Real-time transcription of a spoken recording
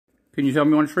Can you tell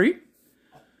me you want a treat?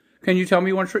 Can you tell me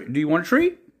you want a treat? Do you want a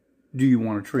treat? Do you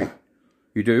want a treat?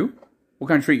 You do? What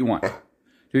kind of treat you want?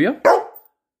 Do you?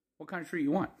 What kind of treat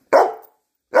you want?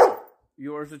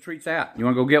 Where's the treats at? You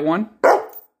want to go get one?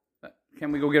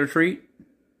 Can we go get a treat?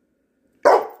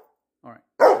 All right.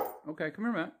 Okay, come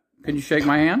here, Matt. Can you shake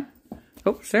my hand?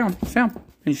 Oh, Sam. Can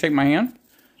you shake my hand?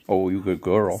 Oh, you good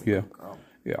girl. Yeah.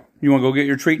 Yeah. You want to go get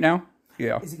your treat now?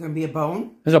 Yeah. Is it going to be a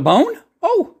bone? Is it a bone?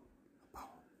 Oh.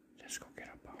 Let's go get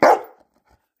a bone.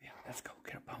 Yeah, let's go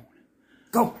get a bone.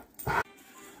 Go.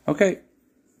 Okay.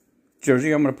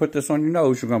 Jersey, I'm going to put this on your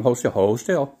nose. You're going to hold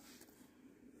still.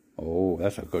 Oh,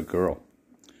 that's a good girl.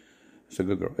 That's a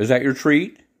good girl. Is that your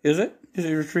treat? Is it? Is it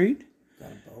your treat?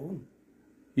 Got a bone.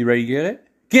 You ready to get it?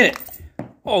 Get it!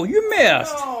 Oh, you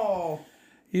missed! Oh.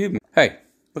 Hey,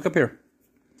 look up here.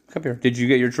 Look up here. Did you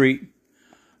get your treat?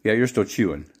 Yeah, you're still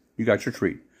chewing. You got your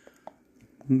treat.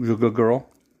 Was you a good girl?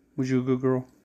 Was you a good girl?